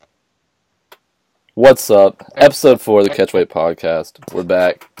What's up? Episode 4 of the Catchweight Podcast. We're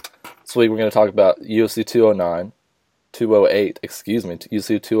back. This week we're going to talk about UFC 209, 208, excuse me,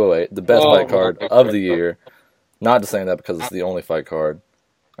 UFC 208, the best fight card of the year. Not just saying that because it's the only fight card.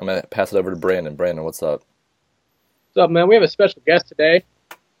 I'm going to pass it over to Brandon. Brandon, what's up? What's up, man? We have a special guest today.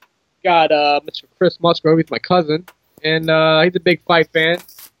 Got Mr. Chris Musgrove. He's my cousin, and he's a big fight fan.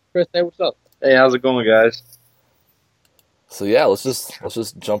 Chris, hey, what's up? Hey, how's it going, guys? So yeah, let's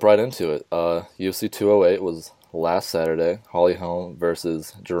just jump right into it. UFC 208 was last Saturday. Holly Holm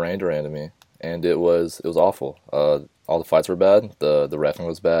versus Duran Duran, and it was awful. All the fights were bad. The reffing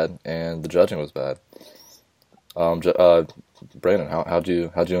was bad, and the judging was bad. Brandon, how'd you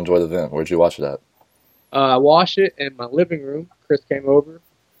enjoy the event? Where'd you watch it at? I watched it in my living room. Chris came over.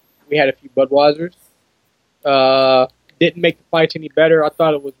 We had a few Budweisers. Didn't make the fights any better. I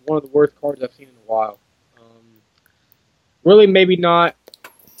thought it was one of the worst cards I've seen in a while. Really, maybe not.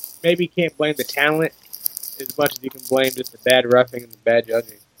 Maybe you can't blame the talent as much as you can blame just the bad reffing and the bad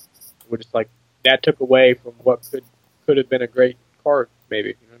judging. We're just like that took away from what could have been a great card. Maybe,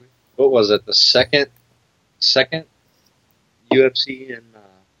 you know what I mean? What was it? The second UFC in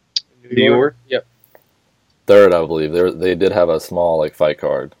New York? Yep. Third, I believe. They did have a small fight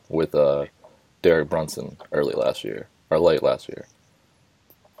card with Derek Brunson late last year.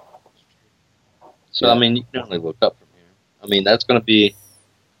 So Yeah. I mean, you can only look up from here. I mean, that's going to be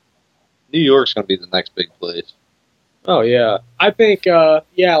New York's going to be the next big place. Oh yeah, I think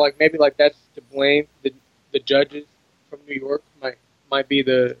maybe that's to blame. The judges from New York might be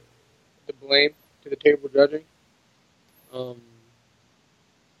the blame to the table judging. But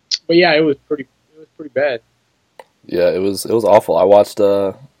yeah, it was pretty bad. Yeah, it was awful. I watched.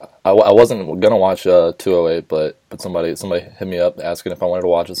 I wasn't gonna watch 208, but somebody hit me up asking if I wanted to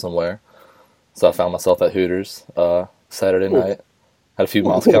watch it somewhere. So I found myself at Hooters Saturday night. Had a few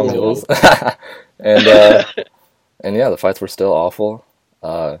Moscow mules, and yeah, the fights were still awful.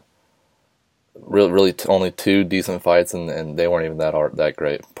 Really, only two decent fights, and they weren't even that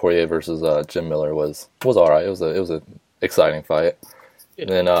great. Poirier versus Jim Miller was all right. It was an exciting fight. Yeah.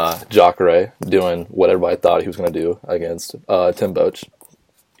 And then Jacare doing what everybody thought he was going to do against Tim Boetsch.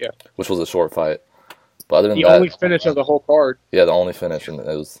 Yeah. Which was a short fight. But other than The that, only finish of the whole card. yeah, the only finish, and it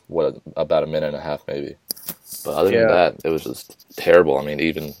was about a minute and a half maybe. But other than that, it was just terrible. I mean,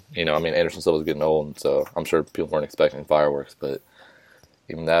 Anderson Silva was getting old, so I'm sure people weren't expecting fireworks. But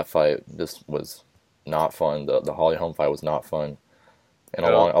even that fight just was not fun. The Holly Holm fight was not fun, and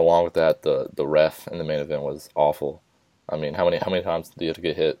along with that, the ref in the main event was awful. I mean, how many times do you have to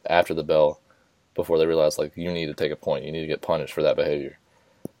get hit after the bell before they realize you need to take a point, you need to get punished for that behavior?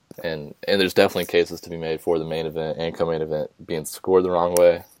 And there's definitely cases to be made for the main event and co-main event being scored the wrong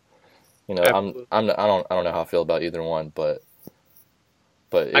way. I don't know how I feel about either one, but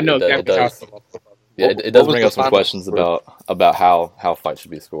I know it does. Yeah, it does bring up some questions about how fights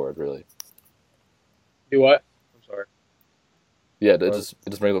should be scored, really. Do what? I'm sorry. Yeah, it just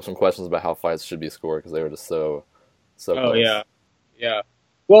brings up some questions about how fights should be scored because they were just so close. Oh yeah.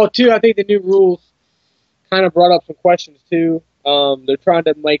 Well, too, I think the new rules kind of brought up some questions too. They're trying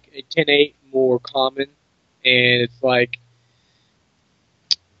to make a 10-8 more common, and it's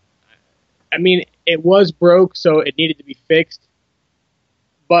it was broke, so it needed to be fixed.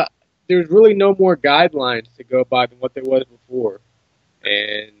 But there's really no more guidelines to go by than what there was before,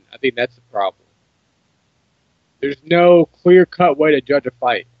 and I think that's the problem. There's no clear-cut way to judge a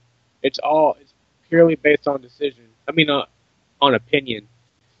fight. It's purely based on decision. On opinion,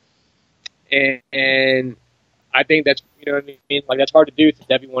 and I think that's what I mean. That's hard to do since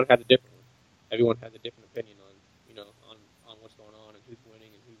everyone has a different opinion on what's going on and who's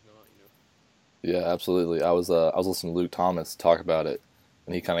winning and who's not. Yeah, absolutely. I was listening to Luke Thomas talk about it,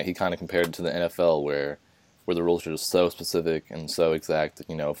 and he kind of compared it to the NFL where the rules are just so specific and so exact.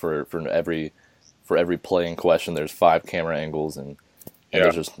 For every play in question, there's 5 camera angles, and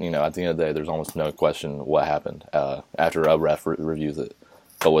there's just at the end of the day, there's almost no question what happened after a ref reviews it.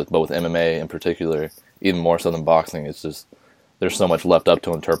 But with MMA in particular, even more so than boxing, it's just there's so much left up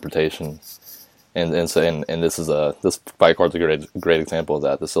to interpretation. And this fight card's a great example of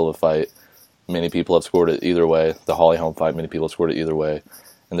that. The Silva fight, many people have scored it either way. The Holly Holm fight, many people have scored it either way.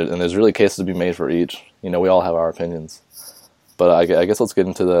 And there's really cases to be made for each. We all have our opinions. But I guess let's get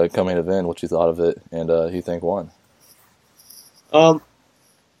into the co-main event, what you thought of it, and who you think won.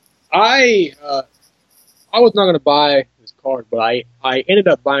 I was not going to buy this card, but I ended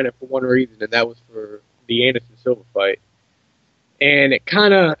up buying it for one reason, and that was for the Anderson Silva fight. And it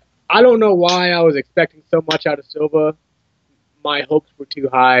kind of, I don't know why I was expecting so much out of Silva. My hopes were too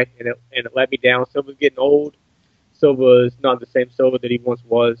high, and it let me down. Silva's getting old. Silva is not the same Silva that he once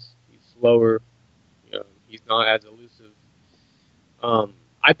was. He's slower. He's not as elusive.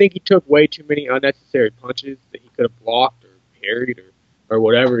 I think he took way too many unnecessary punches that he could have blocked or parried or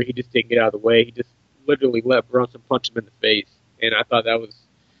whatever. He just didn't get out of the way. He just literally let Brunson punch him in the face. And I thought that was,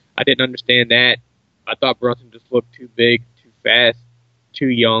 I didn't understand that. I thought Brunson just looked too big, too fast, too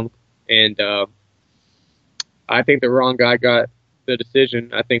young. And I think the wrong guy got the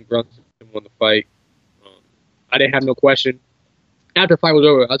decision. I think Brunson won the fight. I didn't have no question. After the fight was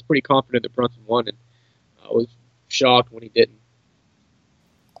over, I was pretty confident that Brunson won, and I was shocked when he didn't.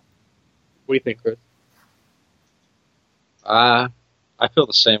 What do you think, Chris? I feel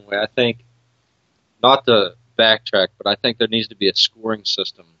the same way. I think, not to backtrack, but I think there needs to be a scoring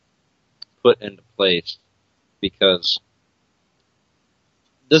system put into place, because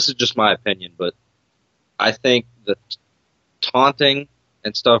this is just my opinion, but I think that taunting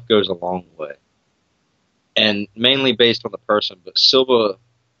and stuff goes a long way. And mainly based on the person. But Silva,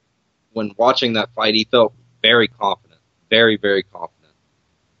 when watching that fight, he felt very confident. Very, very confident.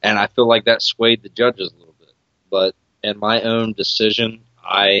 And I feel like that swayed the judges a little bit. But in my own decision,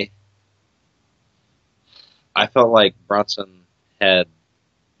 I felt like Brunson had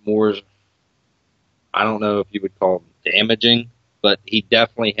more, I don't know if you would call him damaging, but he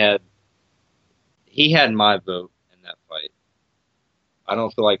definitely had my vote in that fight. I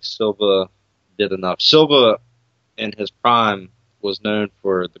don't feel like Silva did enough. Silva, in his prime, was known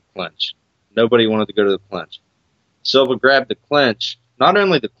for the clinch. Nobody wanted to go to the clinch. Silva grabbed the clinch, not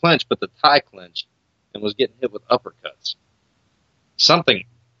only the clinch, but the tie clinch, and was getting hit with uppercuts. Something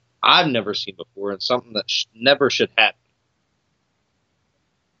I've never seen before, and something that never should happen.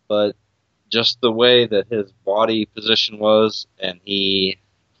 But just the way that his body position was, and he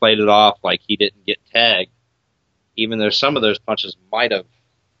played it off like he didn't get tagged, even though some of those punches might have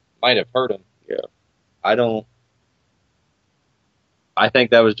hurt him. Yeah. I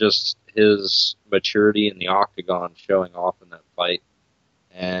think that was just his maturity in the octagon showing off in that fight.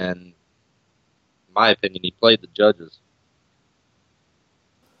 And in my opinion, he played the judges.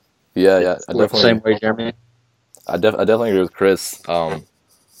 Yeah, I definitely Same way, Jeremy. I definitely agree with Chris.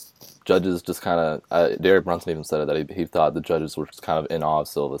 Judges just kind of Derek Brunson even said it, that he thought the judges were just kind of in awe of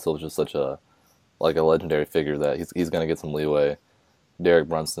Silva. Silva's just such a legendary figure that he's going to get some leeway. Derek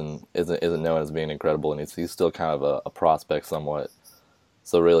Brunson isn't known as being incredible, and he's still kind of a prospect somewhat.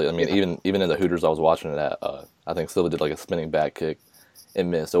 So really, I mean, even in the Hooters I was watching it at, I think Silva did like a spinning back kick. It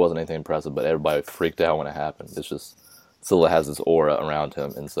missed. It wasn't anything impressive, but everybody freaked out when it happened. It's just Silva has this aura around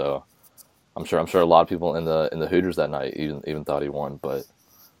him, and so I'm sure a lot of people in the Hooters that night even thought he won. But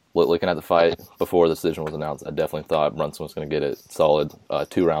looking at the fight before the decision was announced, I definitely thought Brunson was going to get it solid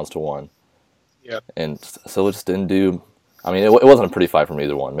 2-1. Yeah. And Silva just didn't do. I mean, it wasn't a pretty fight from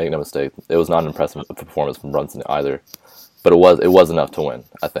either one. Make no mistake. It was not an impressive performance from Brunson either. But it was enough to win,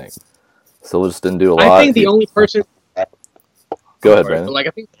 I think. Silva just didn't do a lot. I think the only person. Go ahead, Brandon.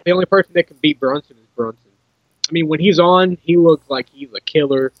 I think the only person that can beat Brunson is Brunson. I mean, when he's on, he looks like he's a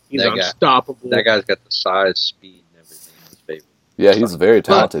killer. He's unstoppable. That guy's got the size, speed, and everything in his favor. Yeah, he's very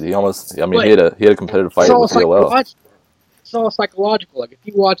talented. He almost. I mean, he had a competitive fight with CLL. It's all psychological. Like if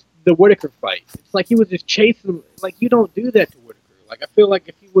you watch the Whitaker fight, it's like he was just chasing him. Like you don't do that to Whitaker. Like I feel like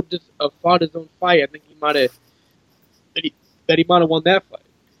if he would just have fought his own fight, I think he might have. That he might have won that fight.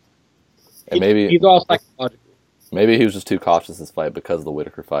 And he's all psychological. Maybe he was just too cautious this fight because of the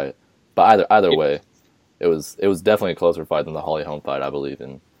Whitaker fight. But either way, it was definitely a closer fight than the Holly Holm fight, I believe,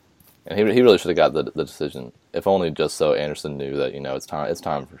 and he really should have got the decision, if only just so Anderson knew that it's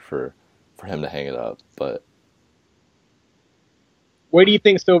time for him to hang it up. But where do you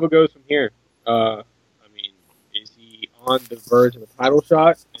think Silva goes from here? I mean, is he on the verge of a title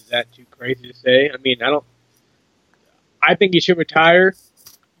shot? Is that too crazy to say? I mean, I think he should retire,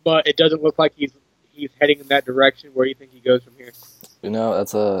 but it doesn't look like he's heading in that direction. Where do you think he goes from here?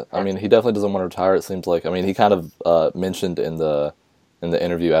 I mean, he definitely doesn't want to retire. It seems like. I mean, he kind of mentioned in the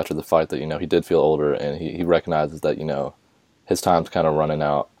interview after the fight that he did feel older, and he recognizes that his time's kind of running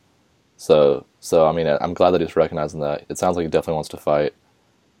out. So I mean, I'm glad that he's recognizing that. It sounds like he definitely wants to fight.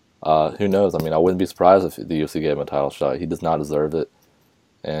 Who knows? I mean, I wouldn't be surprised if the UFC gave him a title shot. He does not deserve it.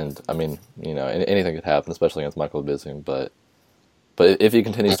 And I mean, anything could happen, especially against Michael Bisping. But if he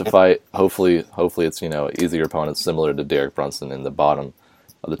continues to fight, hopefully it's easier opponents similar to Derek Brunson in the bottom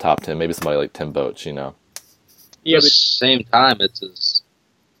of the top 10. Maybe somebody like Tim Boetsch. Yeah, but at the same time, it's his.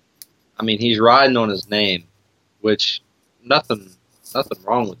 I mean, he's riding on his name, which nothing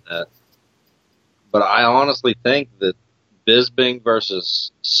wrong with that. But I honestly think that Bisping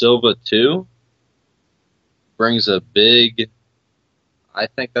versus Silva 2 brings a big. I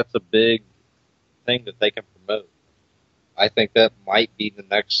think that's a big thing that they can promote. I think that might be the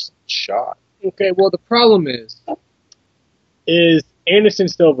next shot Okay, well the problem is Anderson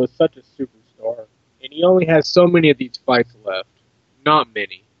Silva is such a superstar, and he only has so many of these fights left. Not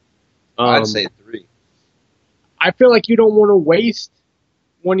many. I'd say 3. I feel like you don't want to waste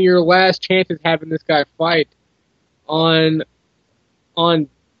one of your last chances having this guy fight on on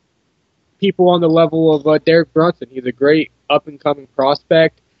people on the level of Derek Brunson. He's a great up and coming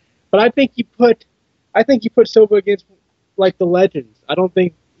prospect, but I think you put Silva against like the legends. I don't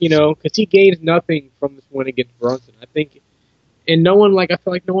think because he gains nothing from this win against Brunson. I think, and no one I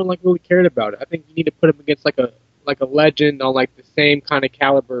feel like no one really cared about it. I think you need to put him against like a legend on like the same kind of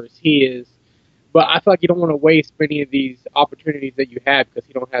caliber as he is. But I feel like you don't want to waste many of these opportunities that you have because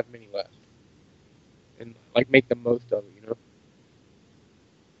you don't have many left, and like make the most of it.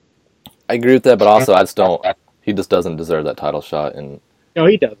 I agree with that, but also I just don't. He just doesn't deserve that title shot, and No,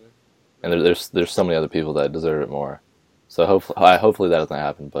 he doesn't. there's so many other people that deserve it more. So hopefully that doesn't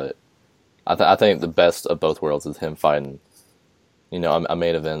happen. But I think the best of both worlds is him fighting, a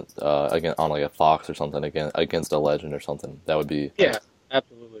main event again on like a Fox or something against a legend or something. That would be Yeah,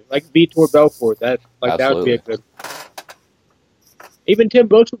 absolutely. Like Vitor Belfort, that would be a good. Even Tim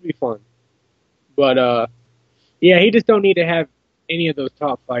Boach would be fun, but yeah, he just don't need to have any of those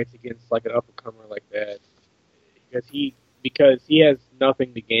top fights against like an up and comer like that because he has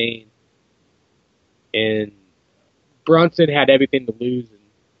nothing to gain, and Brunson had everything to lose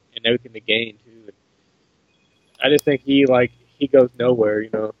and everything to gain too. And I just think he goes nowhere,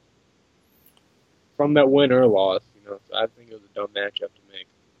 from that win or loss, So I think it was a dumb matchup to make.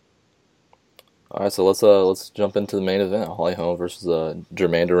 all right. So let's jump into the main event: Holly Holm versus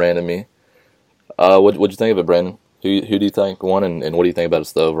Jermaine Durandamy. What'd you think of it, Brandon? Who do you think won, and what do you think about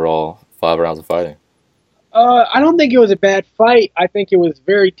the overall 5 rounds of fighting? I don't think it was a bad fight. I think it was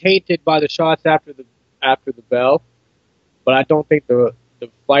very tainted by the shots after the bell, but I don't think the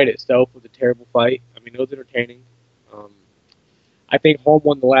fight itself was a terrible fight. I mean, it was entertaining. I think Holm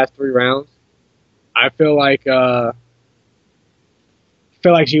won the last 3 rounds. I feel like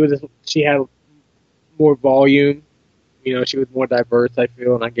she had more volume. She was more diverse. I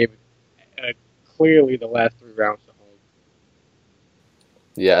feel, and I gave it clearly the last 3 rounds to Holm.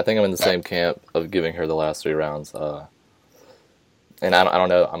 Yeah, I think I'm in the same camp of giving her the last 3 rounds. And I don't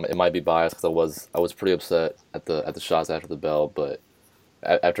know. It might be biased because I was pretty upset at the shots after the bell, but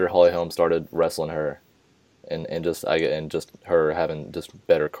after Holly Holm started wrestling her, and just her having just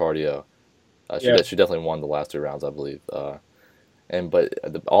better cardio, she definitely won the last 2 rounds, I believe. But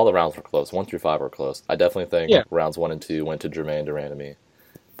all the rounds were close. 1 through 5 were close. I definitely think rounds 1 and 2 went to Jermaine Durandamy,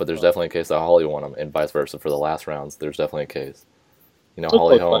 but there's definitely a case that Holly won them, and vice versa for the last rounds. There's definitely a case.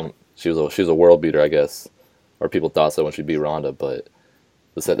 Holly Holm, she was a world beater, I guess, or people thought so when she beat Ronda, but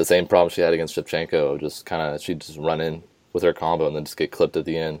the same problem she had against Shevchenko, she'd just run in with her combo and then just get clipped at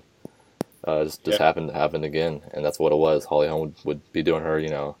the end. Happened again, and that's what it was. Holly Holm would be doing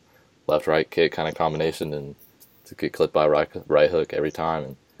her, left right kick kind of combination and to get clipped by right hook every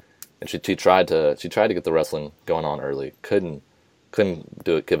time, and she tried to get the wrestling going on early, couldn't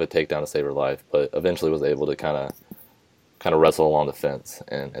do it, give a takedown to save her life, but eventually was able to kind of wrestle along the fence,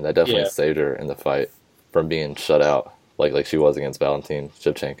 and that definitely saved her in the fight from being shut out like she was against Valentin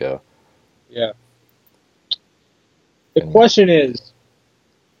Shevchenko. Yeah. The question is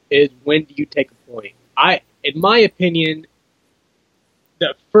when do you take a point? In my opinion,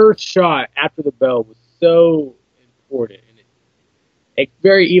 the first shot after the bell was so important, and it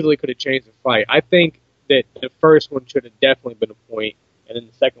very easily could have changed the fight. I think that the first one should have definitely been a point, and then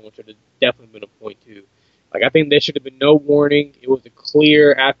the second one should have definitely been a point too. I think there should have been no warning. It was a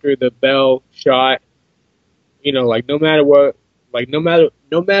clear after the bell shot. No matter what, no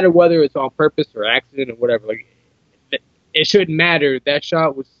matter whether it's on purpose or accident or whatever, it shouldn't matter. That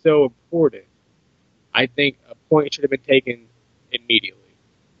shot was so important. I think a point should have been taken immediately,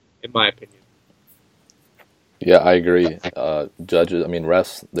 in my opinion. Yeah, I agree. Judges,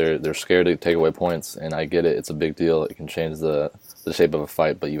 refs, they're scared to take away points, and I get it. It's a big deal. It can change the shape of a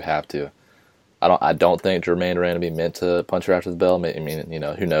fight, but you have to. I don't think Jermaine Durandamy meant to punch her after the bell.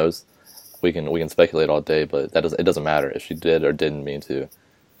 Who knows? We can speculate all day, but it doesn't matter if she did or didn't mean to.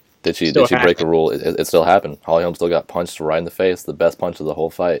 Did she break a rule? It still happened. Holly Holm still got punched right in the face, the best punch of the whole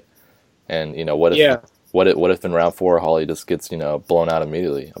fight. And what if in round 4 Holly just gets blown out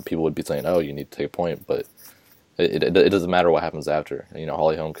immediately? People would be saying, "Oh, you need to take a point," but it doesn't matter what happens after.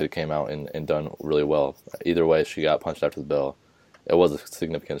 Holly Holm could have came out and done really well. Either way, she got punched after the bell. It was a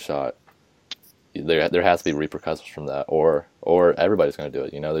significant shot. There has to be repercussions from that, or everybody's going to do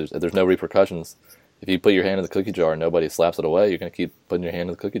it. If there's no repercussions, if you put your hand in the cookie jar and nobody slaps it away, you're going to keep putting your hand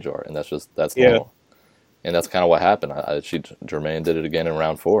in the cookie jar, and that's normal. and that's kind of what happened. Jermaine did it again in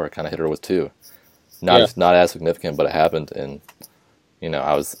round 4. I kind of hit her with 2. Yeah. Not as significant, but it happened, and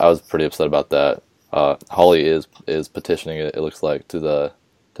I was pretty upset about that. Holly is petitioning it. It looks like to the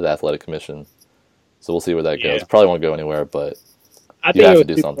athletic commission, so we'll see where that Yeah. goes. Probably won't go anywhere, but I you think have it to was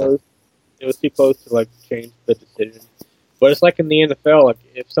do too something. close. It was too close to like change the decision. But it's like in the NFL, like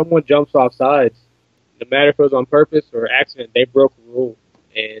if someone jumps off sides, no matter if it was on purpose or accident, they broke a rule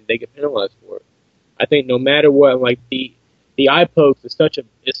and they get penalized for it. I think no matter what, like the eye pokes is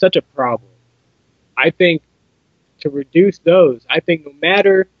such a problem. I think to reduce those, I think no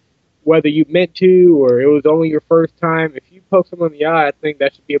matter whether you meant to or it was only your first time, if you poke someone in the eye, I think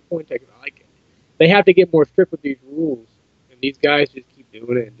that should be a point taken. Like they have to get more strict with these rules, and these guys just keep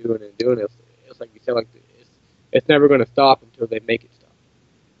doing it and doing it and doing it. It's like you said, like it's never going to stop until they make it stop.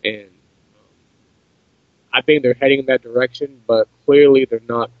 And I think they're heading in that direction, but clearly they're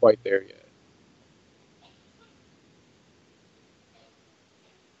not quite there yet.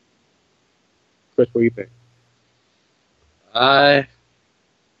 Chris, what do you think?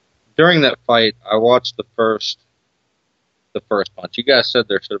 During that fight, I watched the first punch. You guys said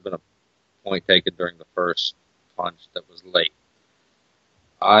there should have been a point taken during the first punch that was late.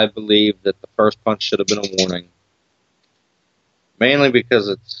 I believe that the first punch should have been a warning, mainly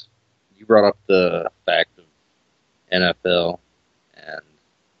because you brought up the fact of NFL and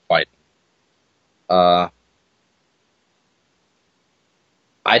fighting. I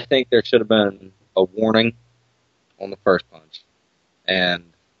think there should have been a warning on the first punch and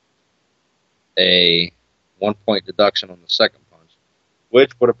a 1-point deduction on the second punch,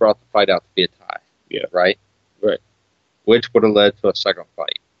 which would have brought the fight out to be a tie. Yeah. Right? Right. Which would have led to a second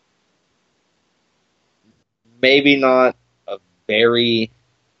fight. Maybe not a very,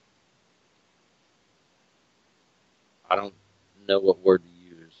 I don't know what word to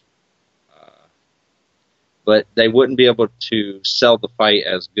use, but they wouldn't be able to sell the fight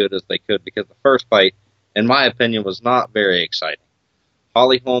as good as they could because the first fight, in my opinion, was not very exciting.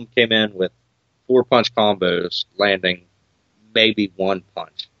 Holly Holm came in with 4-punch combos, landing maybe 1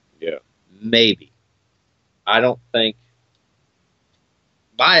 punch. Yeah. Maybe. I don't think.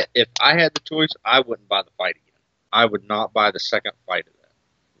 If I had the choice, I wouldn't buy the fight again. I would not buy the second fight of that.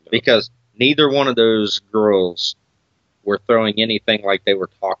 No. Because neither one of those girls were throwing anything like they were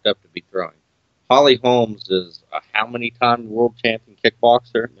talked up to be throwing. Holly Holmes is a how many time world champion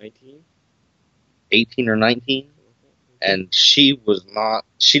kickboxer? 19? 18 or 19? And she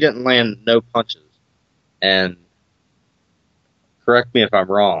didn't land no punches. And correct me if I'm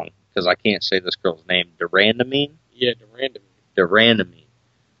wrong, because I can't say this girl's name. Durandamine? Yeah, Durandamine. Durandamine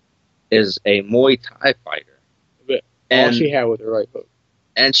is a Muay Thai fighter. But all she had was her right hook.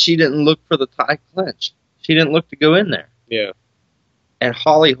 And she didn't look for the Thai clinch. She didn't look to go in there. Yeah. And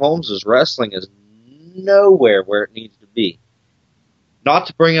Holly Holmes' wrestling is nowhere where it needs to be. Not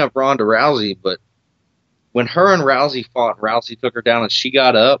to bring up Ronda Rousey, but when her and Rousey fought, Rousey took her down and she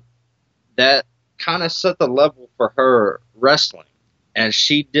got up, that kind of set the level for her wrestling. And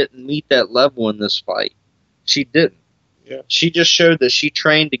she didn't meet that level in this fight. She didn't. Yeah. She just showed that she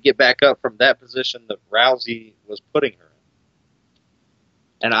trained to get back up from that position that Rousey was putting her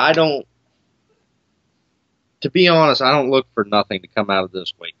in. And to be honest, I don't look for nothing to come out of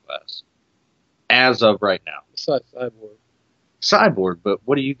this weight class. As of right now. Besides Cyborg. Cyborg, but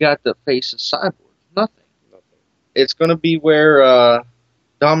what do you got that faces Cyborg? Nothing. It's going to be where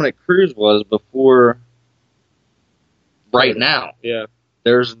Dominic Cruz was before right now. Yeah.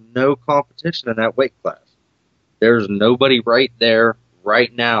 There's no competition in that weight class. There's nobody right there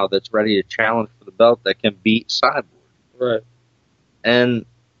right now that's ready to challenge for the belt that can beat Cyborg. Right. And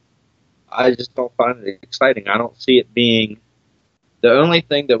I just don't find it exciting. I don't see it being... The only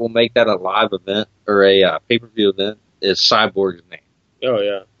thing that will make that a live event or a pay-per-view event is Cyborg's name. Oh,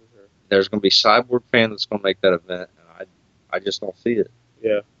 yeah. For sure. There's going to be Cyborg fans that's going to make that event, and I just don't see it.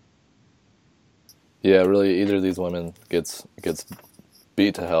 Yeah. Yeah, really, either of these women gets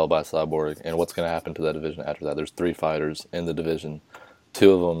beat to hell by Cyborg, and what's going to happen to that division after that? There's 3 fighters in the division.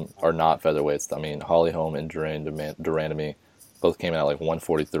 2 of them are not featherweights. I mean, Holly Holm and Durandamy both came out like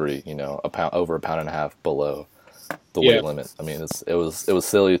 143, over a pound and a half below the weight limit. I mean, it was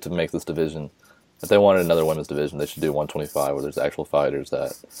silly to make this division. If they wanted another women's division, they should do 125 where there's actual fighters.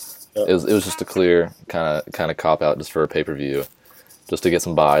 It was just a clear kind of cop out just for a pay-per-view, just to get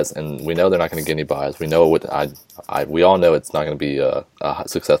some buys. And we know they're not going to get any buys. We know we all know it's not going to be a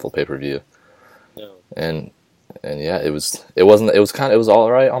successful pay-per-view. No. And yeah, it was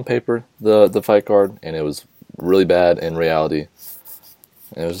all right on paper, the fight card, and it was really bad in reality.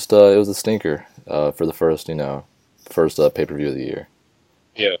 And it was a stinker for the first pay-per-view of the year.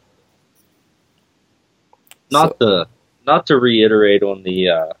 Yeah. not to reiterate on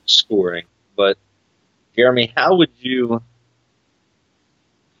the scoring, but Jeremy, how would you?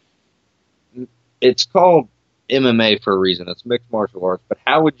 It's called MMA for a reason. It's mixed martial arts, but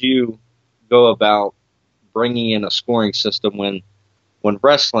how would you go about bringing in a scoring system when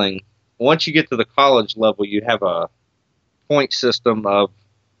wrestling? Once you get to the college level, you have a point system of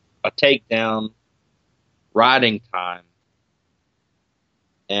a takedown, riding time,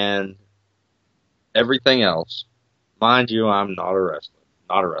 and everything else. Mind you, I'm not a wrestler.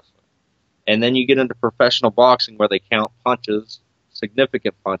 Not a wrestler. And then you get into professional boxing where they count punches,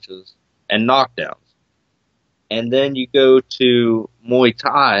 significant punches, and knockdowns. And then you go to Muay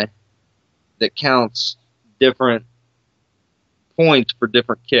Thai that counts different points for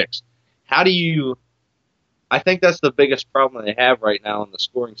different kicks. How do you... I think that's the biggest problem they have right now in the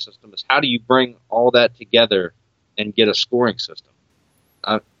scoring system is how do you bring all that together and get a scoring system?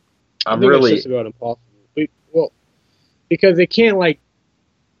 I think it's just about impossible. Well, because they can't, like,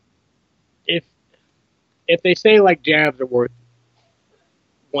 if they say, like, jabs are worth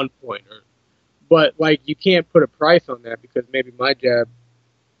 1 point, but, like, you can't put a price on that because maybe my jab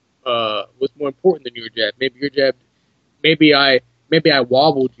was more important than your jab. Maybe your jab, maybe I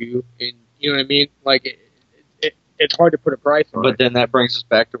wobbled you, and you know what I mean? Like, it's hard to put a price on. But then that brings us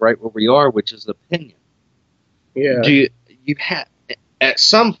back to right where we are, which is opinion. Yeah. You have at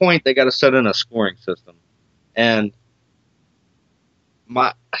some point they got to set in a scoring system, and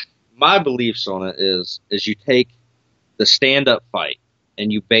my beliefs on it is you take the stand-up fight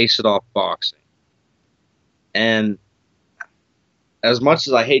and you base it off boxing. And as much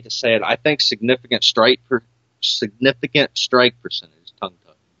as I hate to say it, I think significant strike percentage, tongue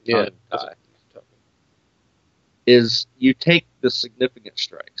tie, is you take the significant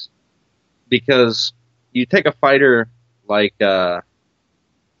strikes. Because you take a fighter like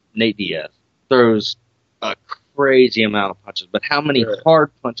Nate Diaz, throws a crazy amount of punches, but how many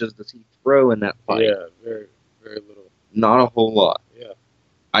hard punches does he throw in that fight? Yeah, very, very little. Not a whole lot. Yeah.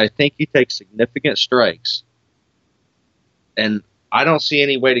 I think you take significant strikes, and I don't see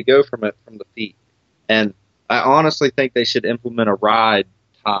any way to go from the feet. And I honestly think they should implement a ride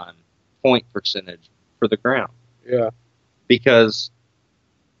time point percentage for the ground. Yeah. Because,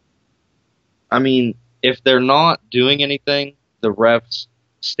 I mean, if they're not doing anything, the refs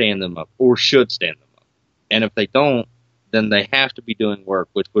stand them up, or should stand them up. And if they don't, then they have to be doing work,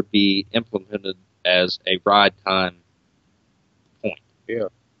 which would be implemented as a ride time point. Yeah.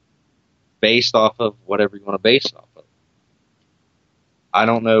 Based off of whatever you want to base it off of. I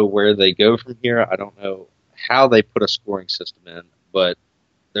don't know where they go from here. I don't know how they put a scoring system in, but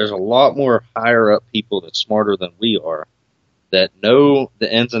there's a lot more higher up people that's smarter than we are that know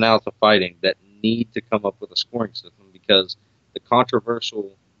the ins and outs of fighting that need to come up with a scoring system because the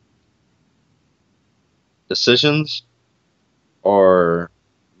controversial decisions are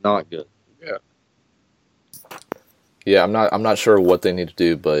not good. Yeah. Yeah, I'm not sure what they need to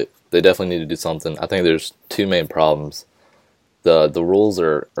do, but they definitely need to do something. I think there's two main problems. The rules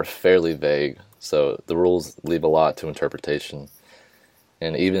are fairly vague, so the rules leave a lot to interpretation.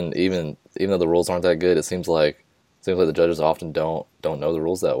 And even though the rules aren't that good, it seems like the judges often don't know the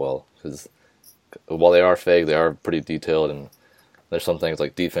rules that well, because while they are vague, they are pretty detailed, and there's some things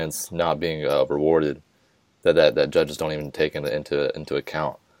like defense not being rewarded that judges don't even take into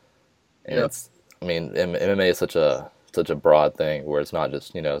account. And it's, I mean, MMA is such a broad thing where it's not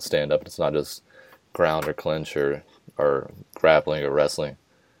just stand up, it's not just ground or clinch or grappling or wrestling.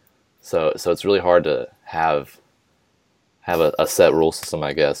 So it's really hard to have a set rule system,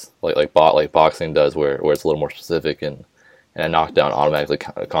 I guess, like boxing does, where it's a little more specific, and a knockdown automatically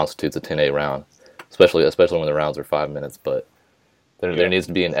constitutes a 10-8 round, especially when the rounds are 5 minutes. But there needs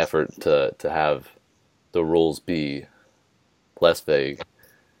to be an effort to have the rules be less vague,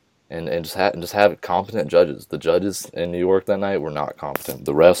 and just have competent judges. The judges in New York that night were not competent.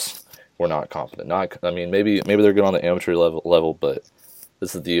 The refs were not competent. Maybe they're good on the amateur level, but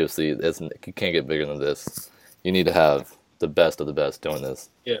this is the UFC. You can't get bigger than this. You need to have the best of the best doing this.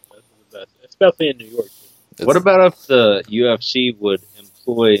 Yeah, best of the best, especially in New York. What about if the UFC would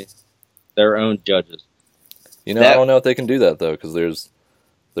employ their own judges? I don't know if they can do that though, because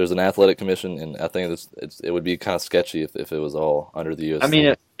there's an athletic commission, and I think it would be kind of sketchy if it was all under the UFC. I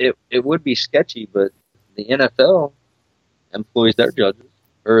mean, it would be sketchy, but the NFL employs their judges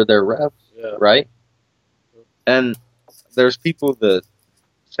or their refs, right? And there's people that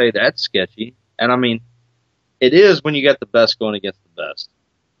say that's sketchy, and I mean, it is when you got the best going against the best,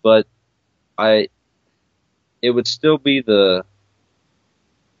 but it would still be the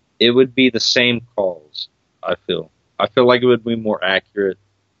same calls. I feel like it would be more accurate,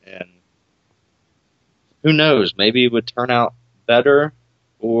 and who knows? Maybe it would turn out better,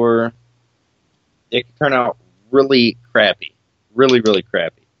 or it could turn out really crappy. Really, really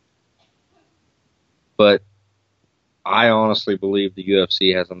crappy. But I honestly believe the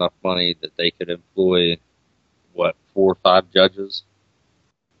UFC has enough money that they could employ, 4 or 5 judges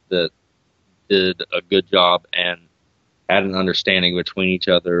that did a good job and had an understanding between each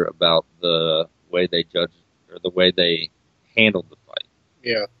other about the way they judged or the way they handled the fight.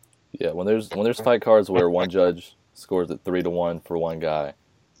 Yeah. Yeah, when there's fight cards where one judge scores it 3-1 for one guy,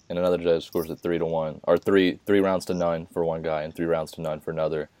 and another judge scores it 3-1, or three rounds to none for one guy and 3 rounds to none for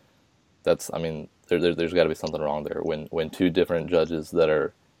another. There's got to be something wrong there. When 2 different judges that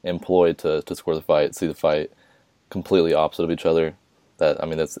are employed to score the fight see the fight completely opposite of each other,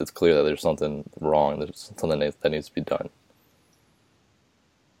 it's clear that there's something wrong. There's something that needs to be done.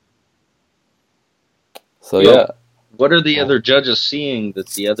 So yeah. What are the other judges seeing that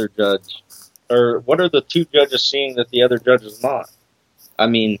the other judge, or what are the 2 judges seeing that the other judge is not? I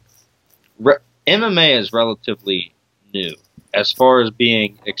mean, MMA is relatively new as far as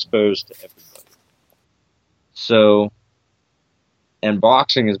being exposed to everybody. So, and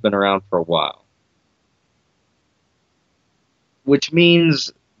boxing has been around for a while. Which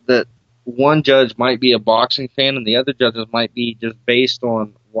means that one judge might be a boxing fan and the other judges might be just based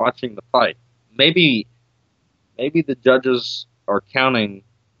on watching the fight. Maybe the judges are counting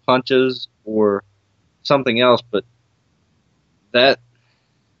punches or something else, but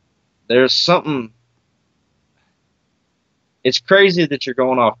there's something. It's crazy that you're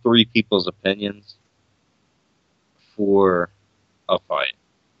going off 3 people's opinions for a fight.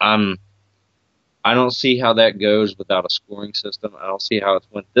 I don't see how that goes without a scoring system. I don't see how it's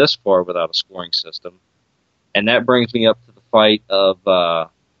went this far without a scoring system. And that brings me up to the fight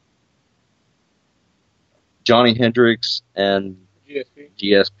of Johnny Hendricks and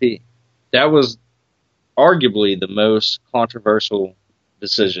GSP. That was arguably the most controversial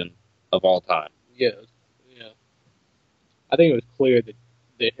decision of all time. Yeah. I think it was clear that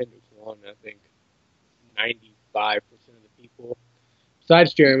Hendricks won. I think 95% of the people,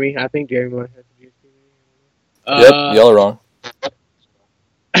 besides Jeremy, I think Jeremy might have the GSP. Yep, y'all are wrong.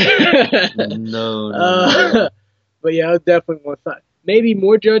 No. But yeah, it was definitely one side. Maybe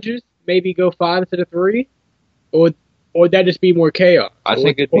more judges. Maybe go 5 instead of 3, or would that just be more chaos? I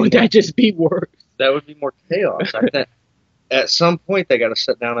think would that just be worse? That would be more chaos. I think at some point they got to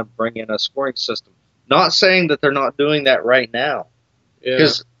sit down and bring in a scoring system. Not saying that they're not doing that right now,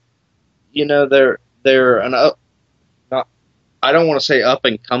 because they're an up. Not, I don't want to say up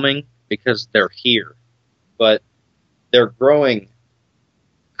and coming because they're here, but they're growing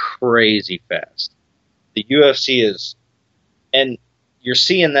crazy fast. The UFC is, and you're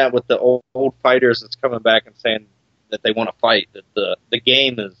seeing that with the old fighters that's coming back and saying that they want to fight. That the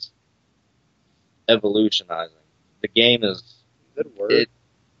game is evolutionizing. The game is. Good word.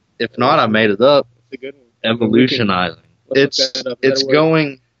 If not, I made it up. It's a good one. Evolutionizing.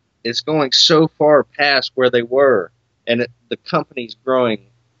 It's going so far past where they were, and the company's growing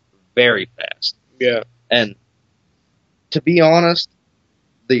very fast. Yeah. And to be honest,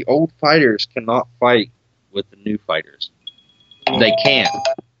 the old fighters cannot fight with the new fighters. They can't.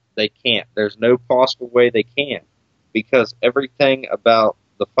 They can't. There's no possible way they can, because everything about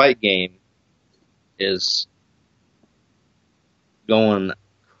the fight game is going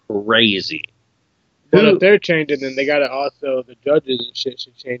crazy. But if they're changing, then they gotta also, the judges and shit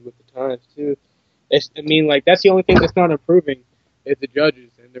should change with the times too. That's the only thing that's not improving is the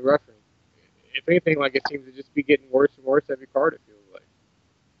judges and the refereeing. If anything, it seems to just be getting worse and worse every card. It feels like.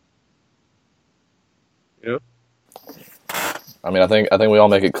 I think we all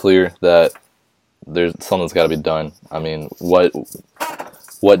make it clear that there's something that's got to be done.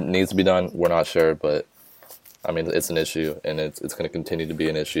 What needs to be done, we're not sure, but it's an issue, and it's going to continue to be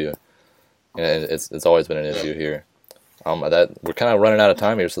an issue, and it's always been an issue here. That we're kind of running out of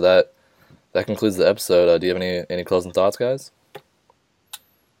time here, so that concludes the episode. Do you have any closing thoughts, guys?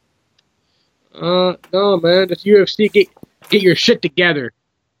 No, man. Just UFC, get your shit together.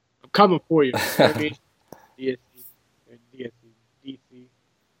 I'm coming for you. You know what I mean? DC.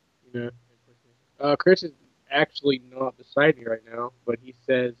 Chris is actually not beside me right now, but he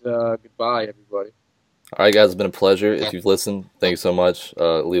says goodbye, everybody. All right, guys, it's been a pleasure. If you've listened, thank you so much.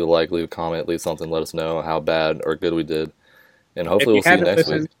 Leave a like, leave a comment, leave something. Let us know how bad or good we did. And hopefully we'll see you next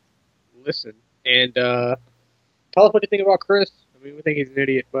week. Listen. And tell us what you think about Chris. We think he's an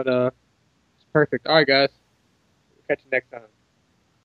idiot, but it's perfect. All right, guys. We'll catch you next time.